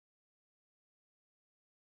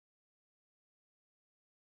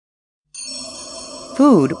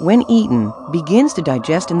Food, when eaten, begins to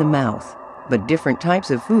digest in the mouth, but different types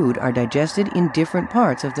of food are digested in different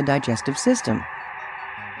parts of the digestive system.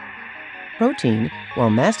 Protein, while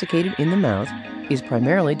masticated in the mouth, is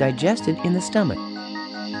primarily digested in the stomach.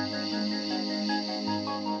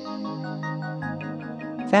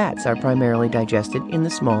 Fats are primarily digested in the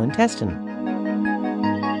small intestine.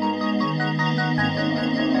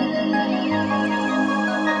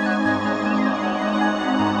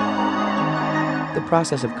 The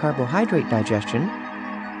process of carbohydrate digestion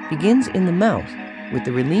begins in the mouth with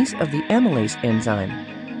the release of the amylase enzyme.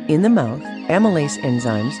 In the mouth, amylase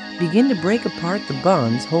enzymes begin to break apart the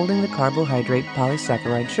bonds holding the carbohydrate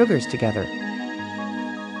polysaccharide sugars together.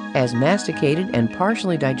 As masticated and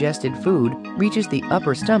partially digested food reaches the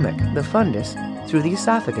upper stomach, the fundus, through the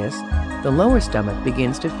esophagus, the lower stomach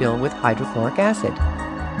begins to fill with hydrochloric acid.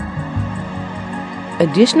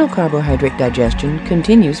 Additional carbohydrate digestion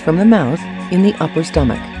continues from the mouth in the upper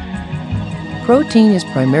stomach. Protein is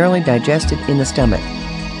primarily digested in the stomach.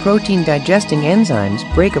 Protein-digesting enzymes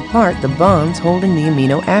break apart the bonds holding the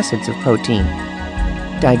amino acids of protein.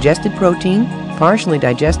 Digested protein, partially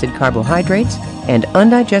digested carbohydrates, and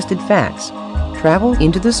undigested fats travel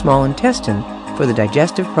into the small intestine for the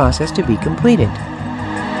digestive process to be completed.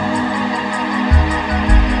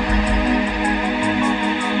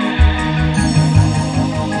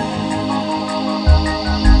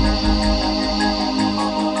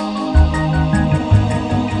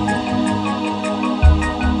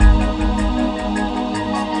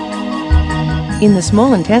 In the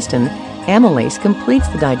small intestine, amylase completes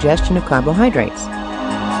the digestion of carbohydrates.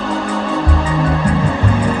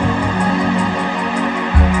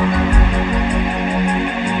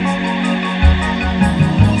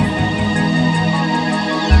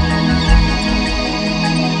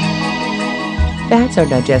 Fats are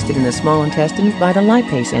digested in the small intestine by the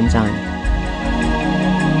lipase enzyme.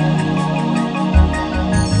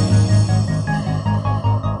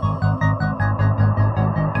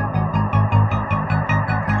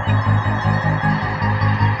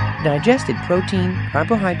 Digested protein,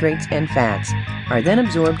 carbohydrates, and fats are then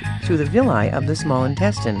absorbed through the villi of the small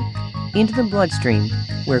intestine into the bloodstream,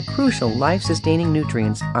 where crucial life-sustaining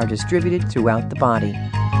nutrients are distributed throughout the body.